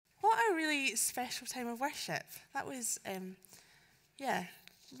really special time of worship. That was,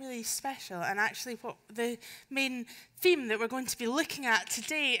 really special. And actually what the main theme that we're going to be looking at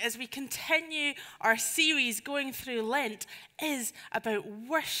today as we continue our series going through Lent is about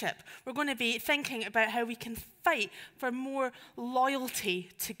worship. We're going to be thinking about how we can fight for more loyalty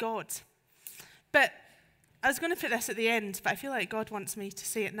to God. But I was going to put this at the end, but I feel like God wants me to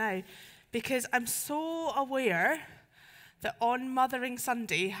say it now because I'm so aware that on Mothering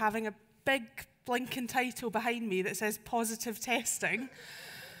Sunday, having a big blinking title behind me that says positive testing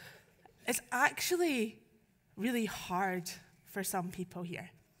is actually really hard for some people here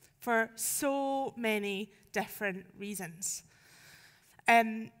for so many different reasons.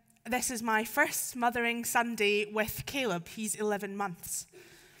 This is my first Mothering Sunday with Caleb. He's 11 months.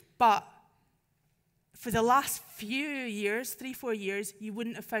 But for the last few years, 3-4 years, you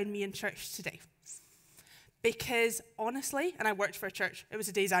wouldn't have found me in church today. Because honestly, and I worked for a church, it was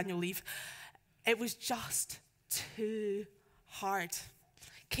a day's annual leave, it was just too hard.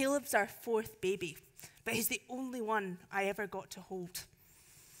 Caleb's our fourth baby, but he's the only one I ever got to hold.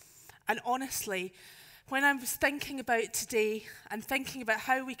 And honestly, when I was thinking about today and thinking about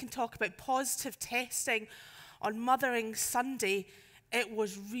how we can talk about positive testing on Mothering Sunday, it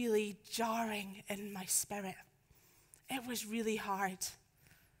was really jarring in my spirit. It was really hard.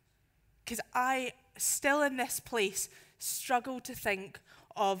 Because I, still in this place, struggle to think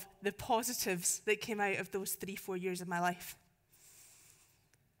of the positives that came out of those 3-4 years of my life.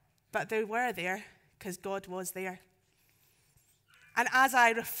 But they were there because God was there. And as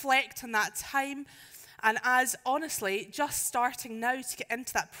I reflect on that time, and as honestly, just starting now to get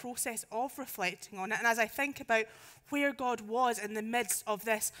into that process of reflecting on it, and as I think about where God was in the midst of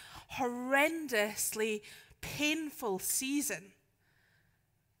this horrendously painful season,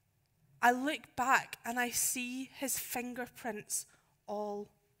 I look back and I see his fingerprints all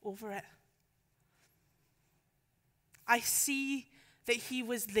over it. I see that he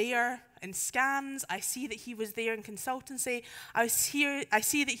was there in scans. I see that he was there in consultancy. I see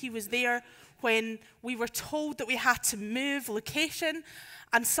that he was there when we were told that we had to move location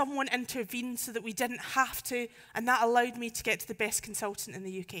and someone intervened so that we didn't have to, and that allowed me to get to the best consultant in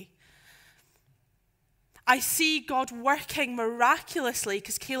the UK. I see God working miraculously,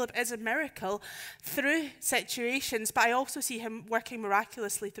 because Caleb is a miracle, through situations, but I also see him working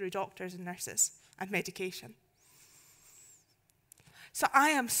miraculously through doctors and nurses and medication. So I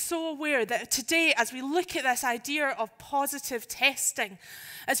am so aware that today, as we look at this idea of positive testing,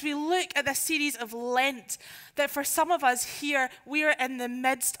 as we look at this series of Lent, that for some of us here, we are in the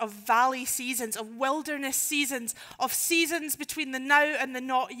midst of valley seasons, of wilderness seasons, of seasons between the now and the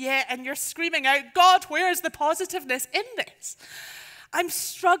not yet, and you're screaming out, God, where is the positiveness in this? I'm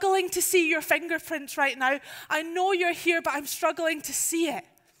struggling to see your fingerprints right now. I know you're here, but I'm struggling to see it.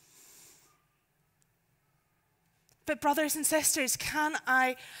 But brothers and sisters, can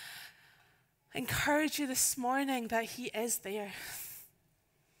I encourage you this morning that he is there?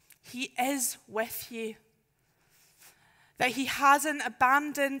 He is with you. That he hasn't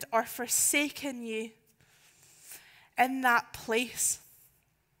abandoned or forsaken you in that place.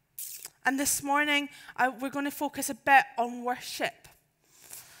 And this morning, we're going to focus a bit on worship.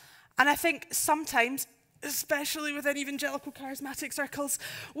 And I think sometimes, especially within evangelical charismatic circles,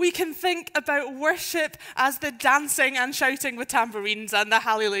 we can think about worship as the dancing and shouting with tambourines and the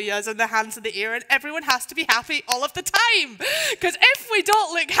hallelujahs and the hands in the air, and everyone has to be happy all of the time. Because if we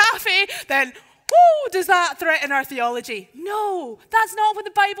don't look happy, then, whoo, does that threaten our theology? No, that's not what the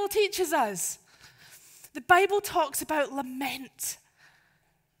Bible teaches us. The Bible talks about lament.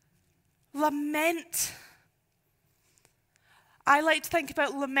 Lament. I like to think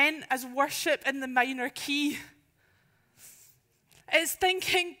about lament as worship in the minor key. It's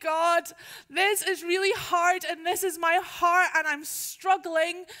thinking, God, this is really hard and this is my heart and I'm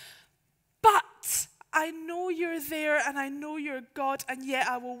struggling, but I know you're there and I know you're God, and yet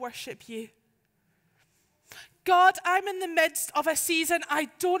I will worship you. God, I'm in the midst of a season I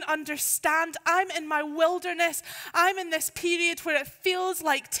don't understand. I'm in my wilderness. I'm in this period where it feels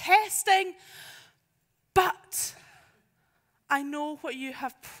like testing, but I know what you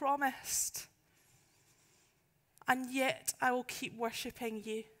have promised, and yet I will keep worshiping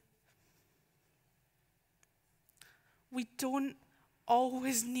you. We don't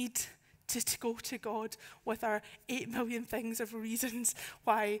always need to go to God with our 8 million things of reasons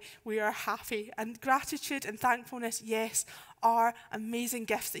why we are happy. And gratitude and thankfulness, yes, are amazing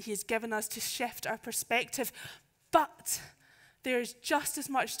gifts that he has given us to shift our perspective. But there's just as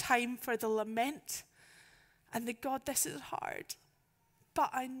much time for the lament and the God, this is hard, but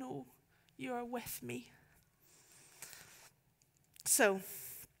I know you are with me. So,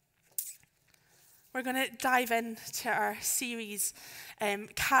 We're going to dive into our series,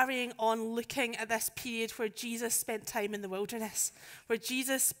 carrying on looking at this period where Jesus spent time in the wilderness, where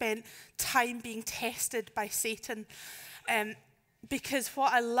Jesus spent time being tested by Satan. Because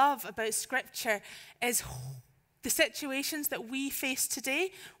what I love about Scripture is the situations that we face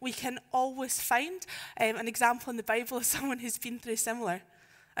today, we can always find an example in the Bible of someone who's been through similar.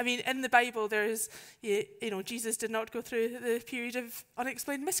 I mean, in the Bible, there's, Jesus did not go through the period of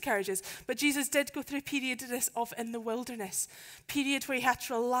unexplained miscarriages, but Jesus did go through a period of in the wilderness, period where he had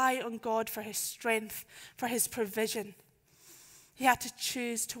to rely on God for his strength, for his provision. He had to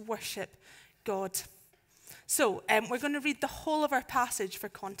choose to worship God. So we're going to read the whole of our passage for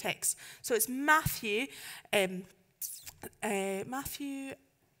context. So it's Matthew 11,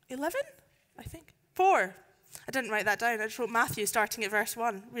 I think, 4. I didn't write that down. I just wrote Matthew starting at verse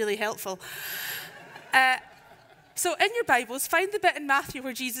 1. Really helpful. So in your Bibles, find the bit in Matthew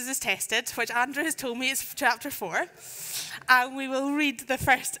where Jesus is tested, which Andrew has told me is chapter 4. And we will read the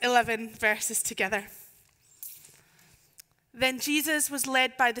first 11 verses together. Then Jesus was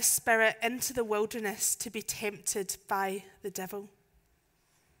led by the Spirit into the wilderness to be tempted by the devil.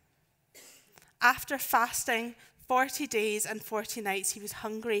 After fasting 40 days and 40 nights, he was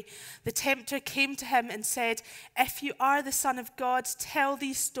hungry. The tempter came to him and said, "If you are the Son of God, tell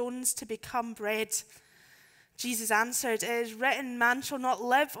these stones to become bread." Jesus answered, "It is written, man shall not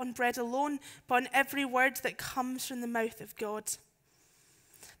live on bread alone, but on every word that comes from the mouth of God."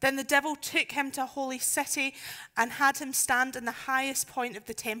 Then the devil took him to a holy city and had him stand in the highest point of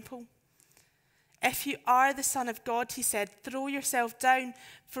the temple. "If you are the Son of God," he said, "throw yourself down,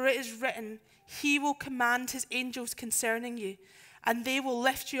 for it is written, he will command his angels concerning you, and they will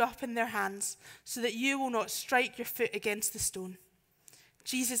lift you up in their hands, so that you will not strike your foot against the stone."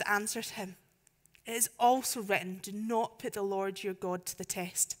 Jesus answered him, "It is also written, do not put the Lord your God to the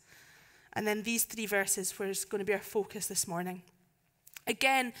test." And then these 3 verses were going to be our focus this morning.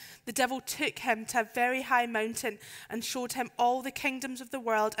 Again, the devil took him to a very high mountain and showed him all the kingdoms of the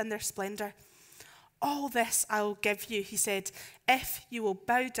world and their splendor. "All this I will give you," he said, "if you will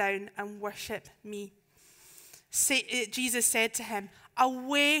bow down and worship me." Jesus said to him,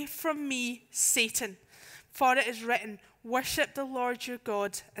 "Away from me, Satan, for it is written, worship the Lord your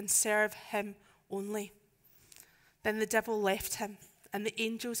God and serve him only." Then the devil left him, and the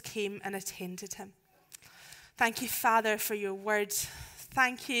angels came and attended him. Thank you, Father, for your word.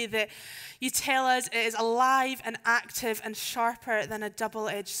 Thank you that you tell us it is alive and active and sharper than a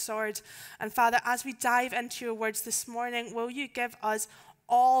double-edged sword. And Father, as we dive into your words this morning, will you give us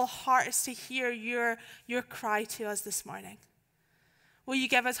all hearts to hear your cry to us this morning? Will you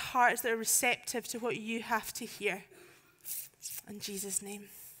give us hearts that are receptive to what you have to hear? In Jesus' name,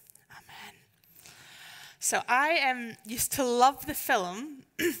 amen. So I used to love the film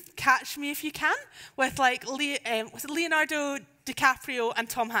Catch Me If You Can with was it Leonardo DiCaprio and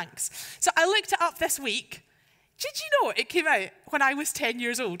Tom Hanks. So I looked it up this week. Did you know it came out when I was 10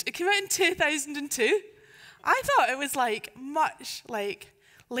 years old? It came out in 2002. I thought it was much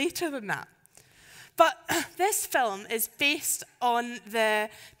later than that. But this film is based on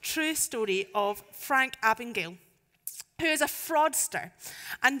the true story of Frank Abagnale, who is a fraudster.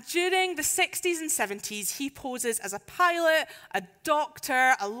 And during the 60s and 70s, he poses as a pilot, a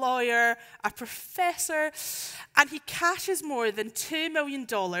doctor, a lawyer, a professor, and he cashes more than $2 million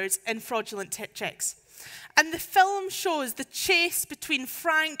in fraudulent checks. And the film shows the chase between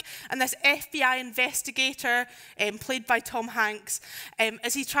Frank and this FBI investigator, played by Tom Hanks,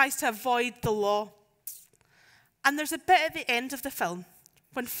 as he tries to avoid the law. And there's a bit at the end of the film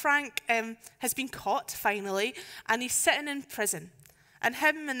when Frank has been caught, finally, and he's sitting in prison. And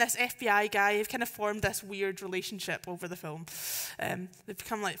him and this FBI guy have kind of formed this weird relationship over the film. They've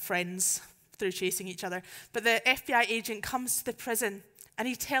become like friends through chasing each other. But the FBI agent comes to the prison, and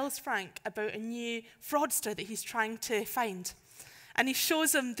he tells Frank about a new fraudster that he's trying to find. And he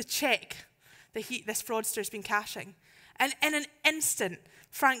shows him the check that this fraudster's been cashing. And in an instant,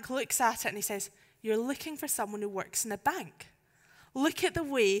 Frank looks at it and he says, "You're looking for someone who works in a bank. Look at the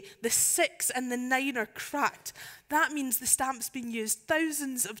way the 6 and the 9 are cracked. That means the stamp's been used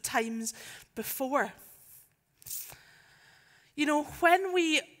thousands of times before." You know, when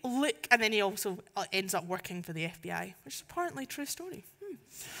we look, and then he also ends up working for the FBI, which is apparently a true story.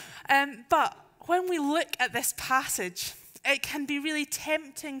 But when we look at this passage, it can be really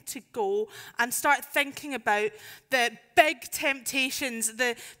tempting to go and start thinking about the big temptations,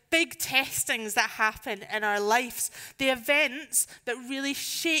 the big testings that happen in our lives, the events that really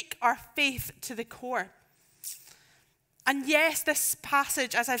shake our faith to the core. And yes, this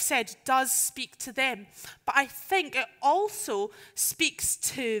passage, as I've said, does speak to them, but I think it also speaks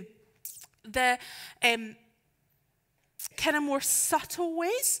to the kind of more subtle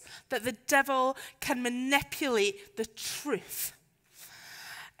ways that the devil can manipulate the truth.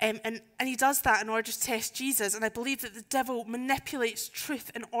 And he does that in order to test Jesus. And I believe that the devil manipulates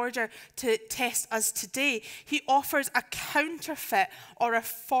truth in order to test us today. He offers a counterfeit or a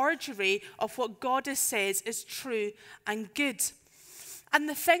forgery of what God has said is true and good. And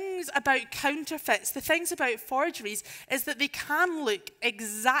the things about counterfeits, the things about forgeries, is that they can look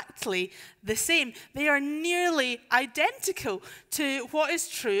exactly the same. They are nearly identical to what is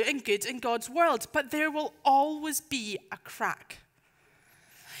true and good in God's world, but there will always be a crack.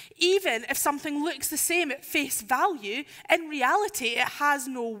 Even if something looks the same at face value, in reality it has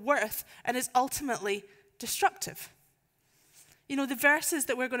no worth and is ultimately destructive. You know, the verses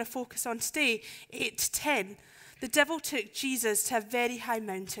that we're going to focus on today, 8 to 10, the devil took Jesus to a very high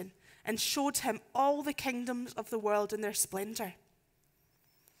mountain and showed him all the kingdoms of the world in their splendor.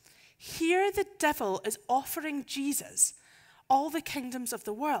 Here the devil is offering Jesus all the kingdoms of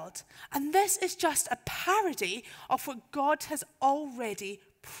the world, and this is just a parody of what God has already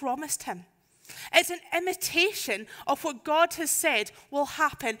promised him. It's an imitation of what God has said will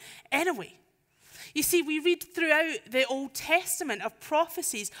happen anyway. You see, we read throughout the Old Testament of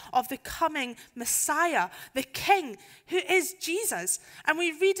prophecies of the coming Messiah, the King, who is Jesus. And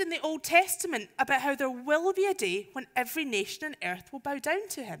we read in the Old Testament about how there will be a day when every nation on earth will bow down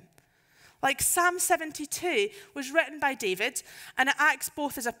to him. Like Psalm 72 was written by David, and it acts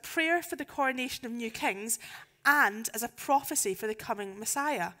both as a prayer for the coronation of new kings and as a prophecy for the coming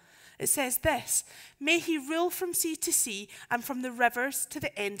Messiah. It says this: "May he rule from sea to sea and from the rivers to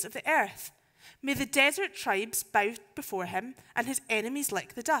the ends of the earth. May the desert tribes bow before him and his enemies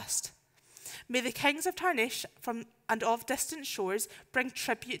lick the dust. May the kings of Tarshish and of distant shores bring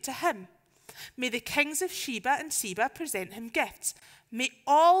tribute to him. May the kings of Sheba and Seba present him gifts. May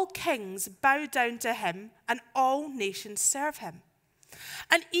all kings bow down to him and all nations serve him."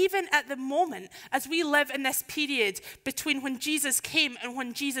 And even at the moment, as we live in this period between when Jesus came and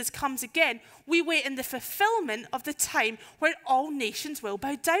when Jesus comes again, we wait in the fulfillment of the time where all nations will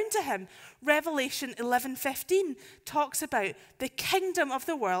bow down to him. Revelation 11:15 talks about the kingdom of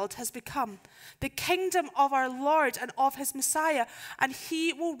the world has become the kingdom of our Lord and of his Messiah, and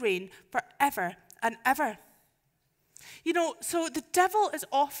he will reign forever and ever. You know, so the devil is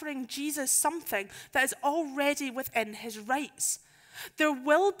offering Jesus something that is already within his rights. There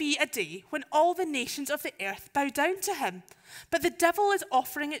will be a day when all the nations of the earth bow down to him, but the devil is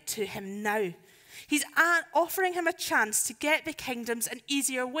offering it to him now. He's offering him a chance to get the kingdoms an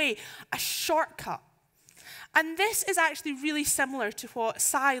easier way, a shortcut. And this is actually really similar to what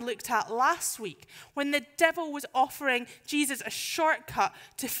Sai looked at last week, when the devil was offering Jesus a shortcut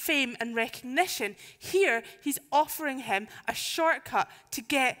to fame and recognition. Here, he's offering him a shortcut to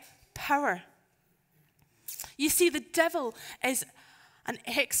get power. You see, the devil is an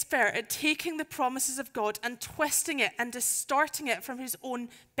expert at taking the promises of God and twisting it and distorting it from his own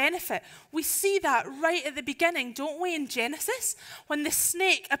benefit. We see that right at the beginning, don't we, in Genesis? When the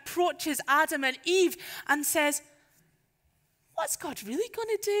snake approaches Adam and Eve and says, "What's God really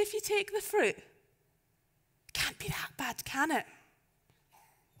going to do if you take the fruit? Can't be that bad, can it?"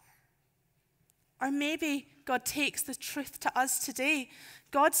 Or maybe God takes the truth to us today.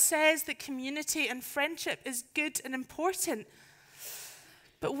 God says that community and friendship is good and important.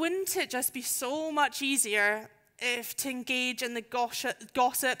 But wouldn't it just be so much easier if to engage in the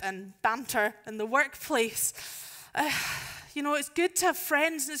gossip and banter in the workplace? You know, it's good to have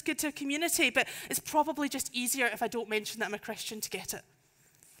friends and it's good to have community, but it's probably just easier if I don't mention that I'm a Christian to get it.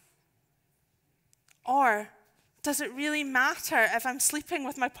 Or does it really matter if I'm sleeping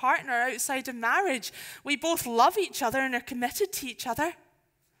with my partner outside of marriage? We both love each other and are committed to each other.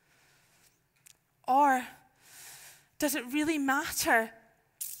 Or does it really matter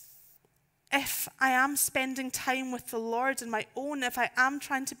if I am spending time with the Lord on my own, if I am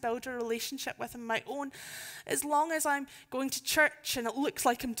trying to build a relationship with him on my own, as long as I'm going to church and it looks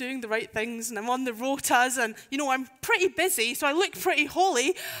like I'm doing the right things and I'm on the rotas and, you know, I'm pretty busy, so I look pretty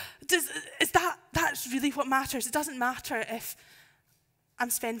holy, that's really what matters? It doesn't matter if I'm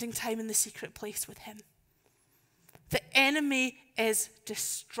spending time in the secret place with him. The enemy is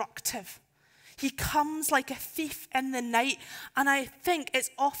destructive. He comes like a thief in the night, and I think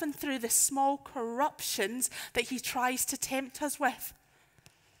it's often through the small corruptions that he tries to tempt us with.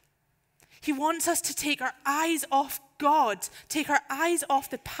 He wants us to take our eyes off God, take our eyes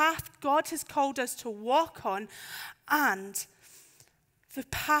off the path God has called us to walk on, and the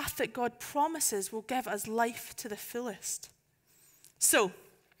path that God promises will give us life to the fullest. So,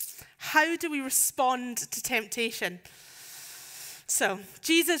 how do we respond to temptation? So,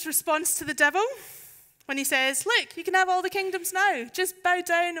 Jesus' response to the devil when he says, look, you can have all the kingdoms now. Just bow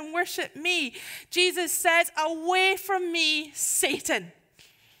down and worship me. Jesus says, away from me, Satan.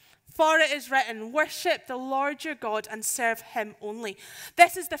 For it is written, worship the Lord your God and serve him only.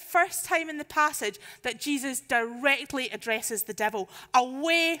 This is the first time in the passage that Jesus directly addresses the devil.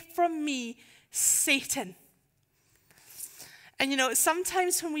 Away from me, Satan. And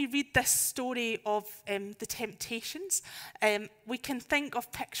sometimes when we read this story of the temptations, we can think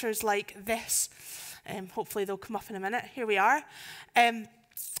of pictures like this. Hopefully they'll come up in a minute. Here we are.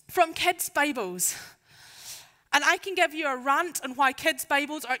 From kids' Bibles. And I can give you a rant on why kids'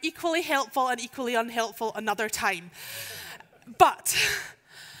 Bibles are equally helpful and equally unhelpful another time. But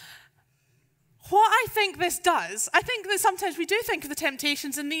what I think this does, I think that sometimes we do think of the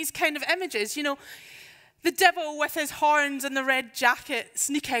temptations in these kind of images. The devil with his horns and the red jacket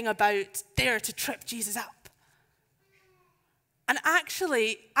sneaking about there to trip Jesus up. And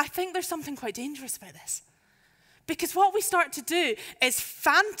actually, I think there's something quite dangerous about this. Because what we start to do is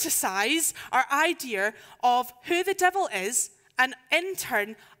fantasize our idea of who the devil is and in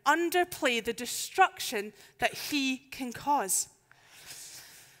turn underplay the destruction that he can cause.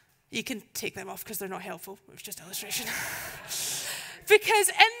 You can take them off because they're not helpful. It was just illustration. Because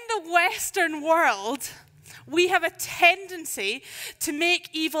in the Western world, we have a tendency to make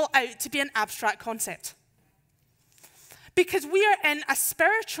evil out to be an abstract concept. Because we are in a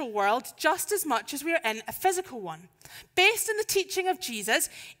spiritual world just as much as we are in a physical one. Based on the teaching of Jesus,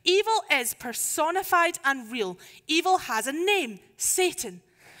 evil is personified and real. Evil has a name, Satan.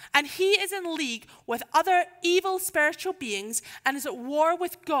 And he is in league with other evil spiritual beings and is at war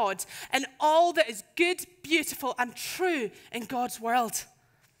with God and all that is good, beautiful, and true in God's world.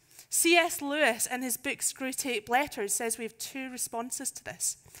 C.S. Lewis, in his book Screwtape Letters, says we have two responses to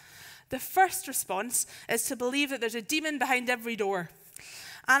this. The first response is to believe that there's a demon behind every door.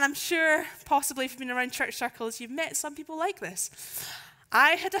 And I'm sure, possibly if you've been around church circles, you've met some people like this.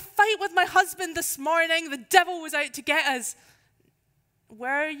 I had a fight with my husband this morning. The devil was out to get us.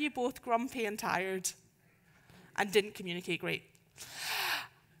 Were you both grumpy and tired? And didn't communicate great?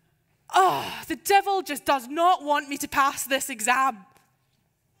 Oh, the devil just does not want me to pass this exam.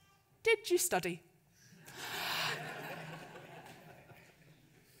 Did you study?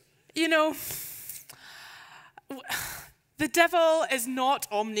 The devil is not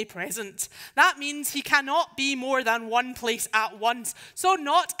omnipresent. That means he cannot be more than one place at once. So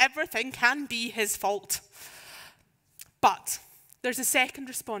not everything can be his fault. But there's a second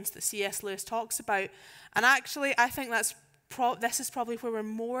response that C.S. Lewis talks about. And actually, I think this is probably where we're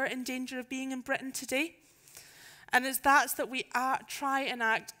more in danger of being in Britain today. And it's that we try and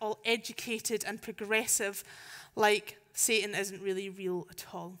act all educated and progressive like Satan isn't really real at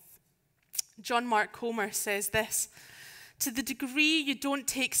all. John Mark Comer says this, to the degree you don't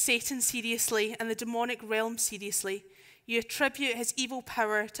take Satan seriously and the demonic realm seriously, you attribute his evil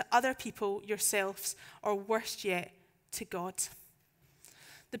power to other people, yourselves, or worse yet, to God.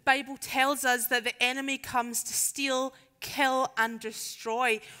 The Bible tells us that the enemy comes to steal, kill, and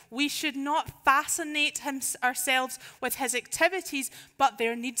destroy. We should not fascinate ourselves with his activities, but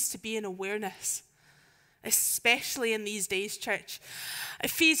there needs to be an awareness. Especially in these days, church.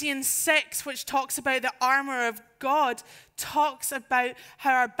 Ephesians 6, which talks about the armor of God, talks about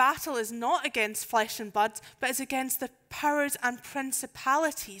how our battle is not against flesh and blood, but is against the powers and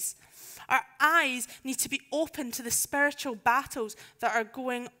principalities. Our eyes need to be open to the spiritual battles that are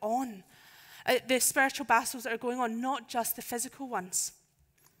going on. The spiritual battles that are going on, not just the physical ones.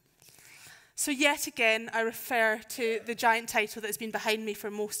 So yet again, I refer to the giant title that has been behind me for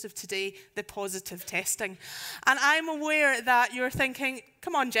most of today, the positive testing. And I'm aware that you're thinking,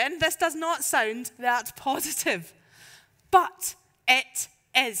 come on, Jen, this does not sound that positive. But it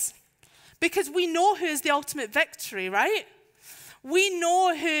is. Because we know who is the ultimate victory, right? We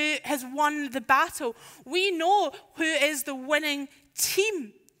know who has won the battle. We know who is the winning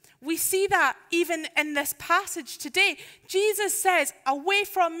team. We see that even in this passage today. Jesus says, away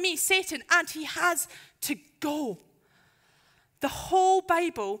from me, Satan, and he has to go. The whole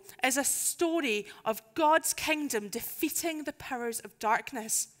Bible is a story of God's kingdom defeating the powers of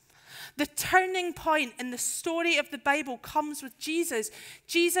darkness. The turning point in the story of the Bible comes with Jesus.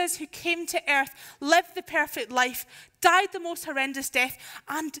 Jesus, who came to earth, lived the perfect life, died the most horrendous death,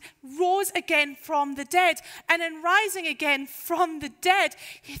 and rose again from the dead. And in rising again from the dead,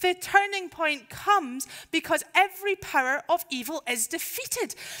 the turning point comes because every power of evil is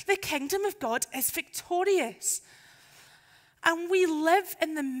defeated. The kingdom of God is victorious. And we live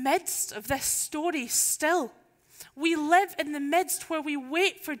in the midst of this story still. We live in the midst where we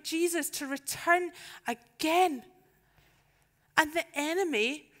wait for Jesus to return again. And the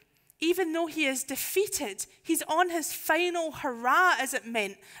enemy, even though he is defeated, he's on his final hurrah, as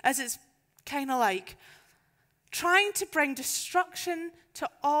it's kind of like, trying to bring destruction to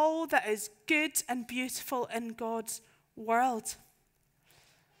all that is good and beautiful in God's world.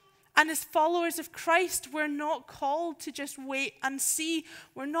 And as followers of Christ, we're not called to just wait and see.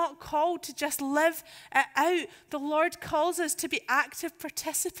 We're not called to just live it out. The Lord calls us to be active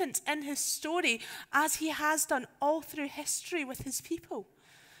participants in his story, as he has done all through history with his people.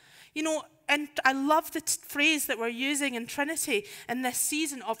 You know, and I love the phrase that we're using in Trinity in this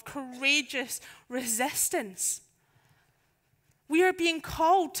season of courageous resistance. We are being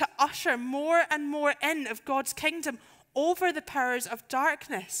called to usher more and more in of God's kingdom over the powers of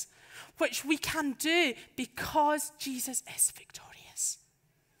darkness, which we can do because Jesus is victorious.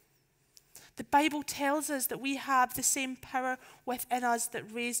 The Bible tells us that we have the same power within us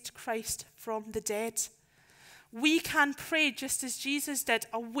that raised Christ from the dead. We can pray just as Jesus did,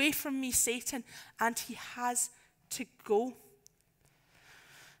 away from me, Satan, and he has to go.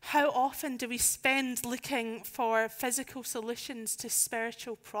 How often do we spend looking for physical solutions to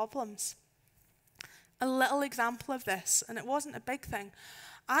spiritual problems? A little example of this, and it wasn't a big thing.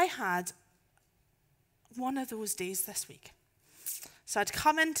 I had one of those days this week. So I'd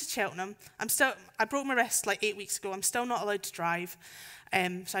come into Cheltenham. I broke my wrist like 8 weeks ago. I'm still not allowed to drive.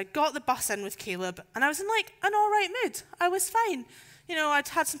 So I got the bus in with Caleb, and I was in like an all right mood. I was fine. You know, I'd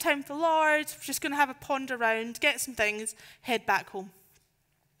had some time with the Lord, just going to have a ponder around, get some things, head back home.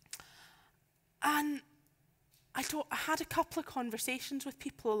 And I had a couple of conversations with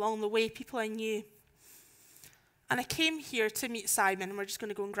people along the way, people I knew. And I came here to meet Simon, and we're just going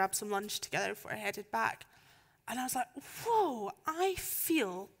to go and grab some lunch together before I headed back. And I was like, whoa, I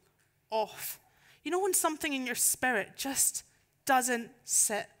feel off. You know when something in your spirit just doesn't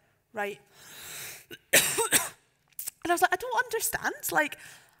sit right? And I was like, I don't understand. Like,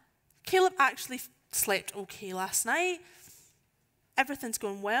 Caleb actually slept okay last night. Everything's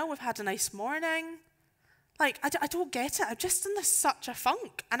going well. We've had a nice morning. Like, I don't get it. I'm just in such a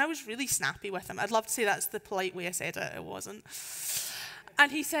funk. And I was really snappy with him. I'd love to say that's the polite way I said it. It wasn't.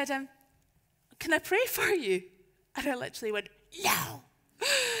 And he said, can I pray for you? And I literally went, no.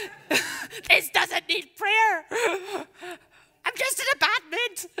 This doesn't need prayer. I'm just in a bad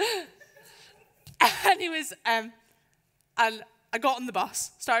mood. And he was, and I got on the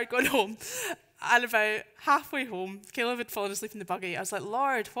bus, started going home. And about halfway home, Caleb had fallen asleep in the buggy. I was like,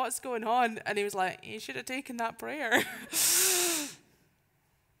 Lord, what's going on? And he was like, you should have taken that prayer. It's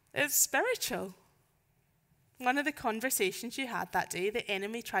spiritual. One of the conversations you had that day, the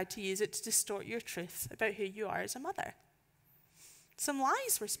enemy tried to use it to distort your truth about who you are as a mother. Some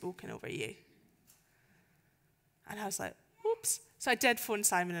lies were spoken over you. And I was like, oops. So I did phone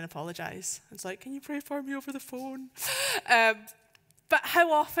Simon and apologize. I was like, can you pray for me over the phone? But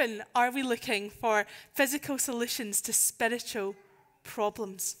how often are we looking for physical solutions to spiritual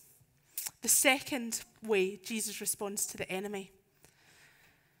problems? The second way Jesus responds to the enemy.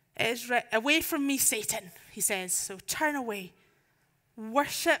 It is away from me, Satan, he says. So turn away.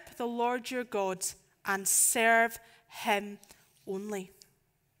 Worship the Lord your God and serve him only.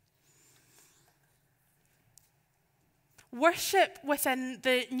 Worship within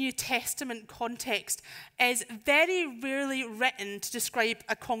the New Testament context is very rarely written to describe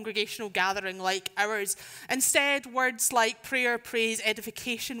a congregational gathering like ours. Instead, words like prayer, praise,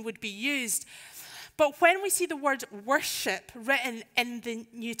 edification would be used. But when we see the word worship written in the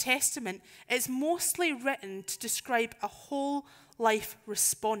New Testament, it's mostly written to describe a whole life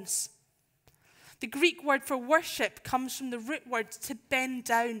response. The Greek word for worship comes from the root word to bend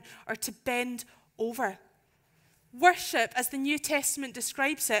down or to bend over. Worship, as the New Testament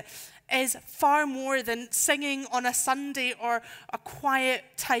describes it, is far more than singing on a Sunday or a quiet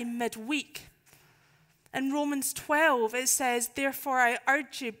time midweek. In Romans 12, it says, therefore I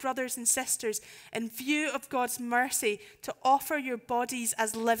urge you, brothers and sisters, in view of God's mercy, to offer your bodies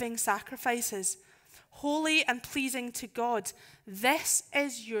as living sacrifices, holy and pleasing to God. This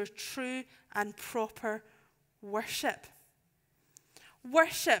is your true and proper worship.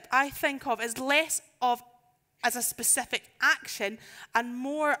 Worship, I think of as less of as a specific action and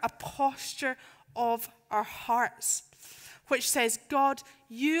more a posture of our hearts, which says, God,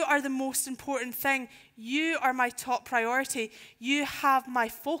 you are the most important thing. You are my top priority. You have my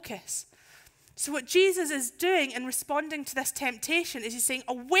focus. So what Jesus is doing in responding to this temptation is he's saying,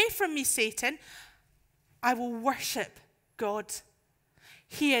 away from me, Satan, I will worship God.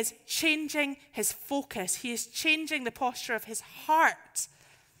 He is changing his focus. He is changing the posture of his heart.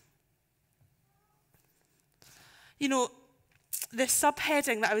 You know, The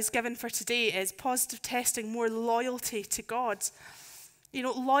subheading that I was given for today is positive testing, more loyalty to God. You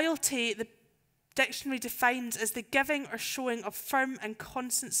know, loyalty, the dictionary defines as the giving or showing of firm and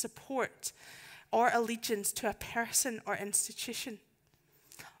constant support or allegiance to a person or institution.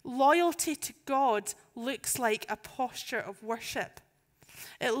 Loyalty to God looks like a posture of worship.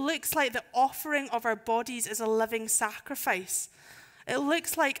 It looks like the offering of our bodies as a living sacrifice. It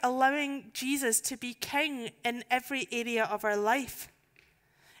looks like allowing Jesus to be king in every area of our life.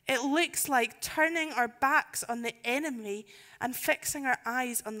 It looks like turning our backs on the enemy and fixing our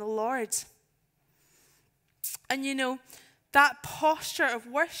eyes on the Lord. And you know, that posture of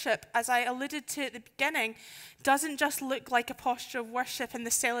worship, as I alluded to at the beginning, doesn't just look like a posture of worship in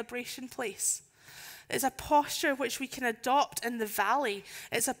the celebration place. It's a posture which we can adopt in the valley.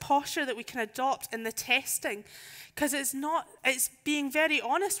 It's a posture that we can adopt in the testing. Because it's being very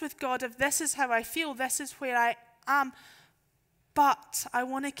honest with God of this is how I feel, this is where I am, but I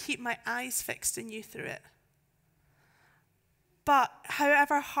want to keep my eyes fixed on you through it. But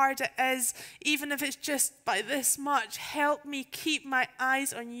however hard it is, even if it's just by this much, help me keep my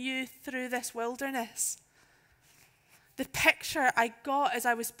eyes on you through this wilderness. The picture I got as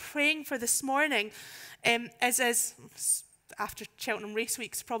I was praying for this morning is after Cheltenham Race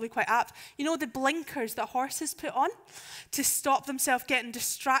Week, is probably quite apt. You know the blinkers that horses put on to stop themselves getting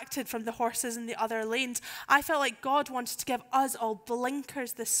distracted from the horses in the other lanes? I felt like God wanted to give us all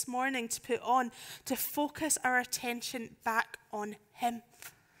blinkers this morning to put on, to focus our attention back on Him,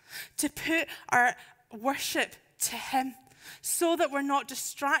 to put our worship to Him, so that we're not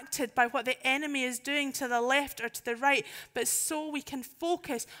distracted by what the enemy is doing to the left or to the right, but so we can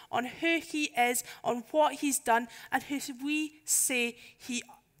focus on who He is, on what He's done, and who we say He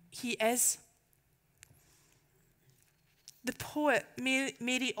is. The poet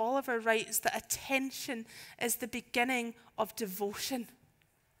Mary Oliver writes that attention is the beginning of devotion.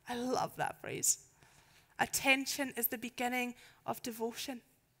 I love that phrase. Attention is the beginning of devotion.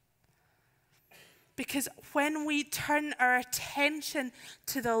 Because when we turn our attention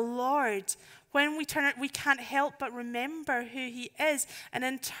to the Lord, when we turn it, we can't help but remember who He is. And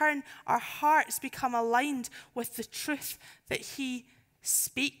in turn, our hearts become aligned with the truth that He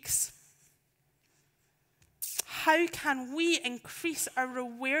speaks. How can we increase our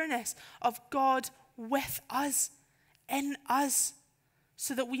awareness of God with us, in us,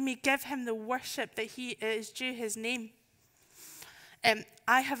 so that we may give Him the worship that He is due His name?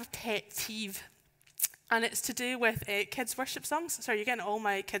 I have a pet peeve. And it's to do with kids' worship songs. Sorry, you're getting all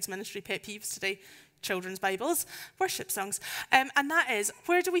my kids' ministry pet peeves today. Children's Bibles, worship songs. And that is,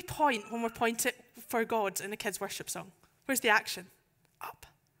 where do we point when we're pointing for God in a kids' worship song? Where's the action? Up.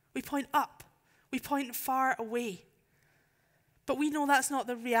 We point up. We point far away. But we know that's not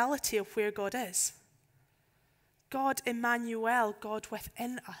the reality of where God is. God, Emmanuel, God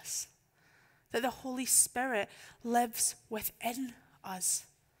within us. That the Holy Spirit lives within us.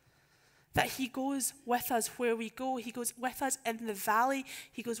 That He goes with us where we go. He goes with us in the valley.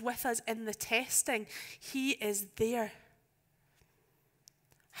 He goes with us in the testing. He is there.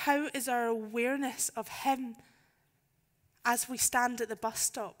 How is our awareness of Him as we stand at the bus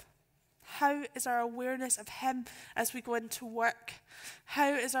stop? How is our awareness of Him as we go into work?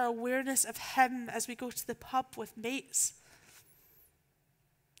 How is our awareness of Him as we go to the pub with mates?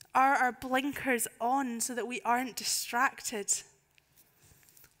 Are our blinkers on so that we aren't distracted?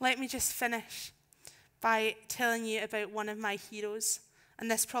 Let me just finish by telling you about one of my heroes. And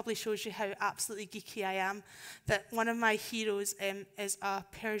this probably shows you how absolutely geeky I am. That one of my heroes is a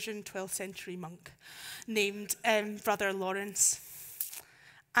Persian 12th century monk named Brother Lawrence.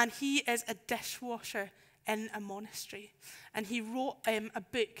 And he is a dishwasher in a monastery. And he wrote a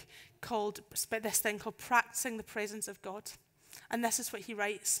book called Practicing the Presence of God. And this is what he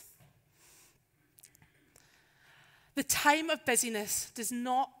writes. The time of busyness does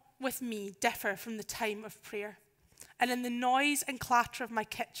not, with me, differ from the time of prayer. And in the noise and clatter of my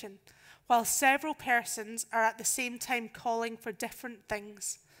kitchen, while several persons are at the same time calling for different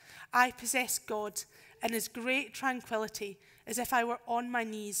things, I possess God in His great tranquility as if I were on my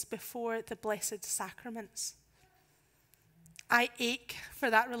knees before the blessed sacraments. I ache for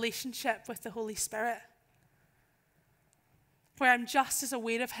that relationship with the Holy Spirit, where I'm just as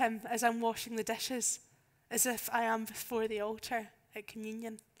aware of Him as I'm washing the dishes, as if I am before the altar at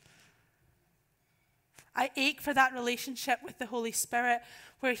communion. I ache for that relationship with the Holy Spirit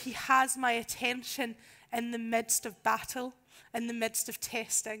where He has my attention in the midst of battle, in the midst of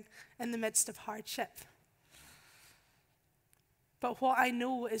testing, in the midst of hardship. But what I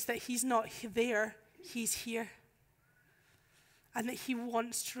know is that He's not there, He's here. And that He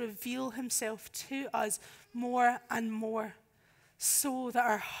wants to reveal Himself to us more and more so that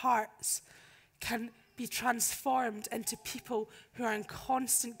our hearts can be transformed into people who are in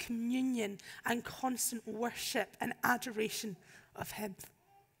constant communion and constant worship and adoration of him.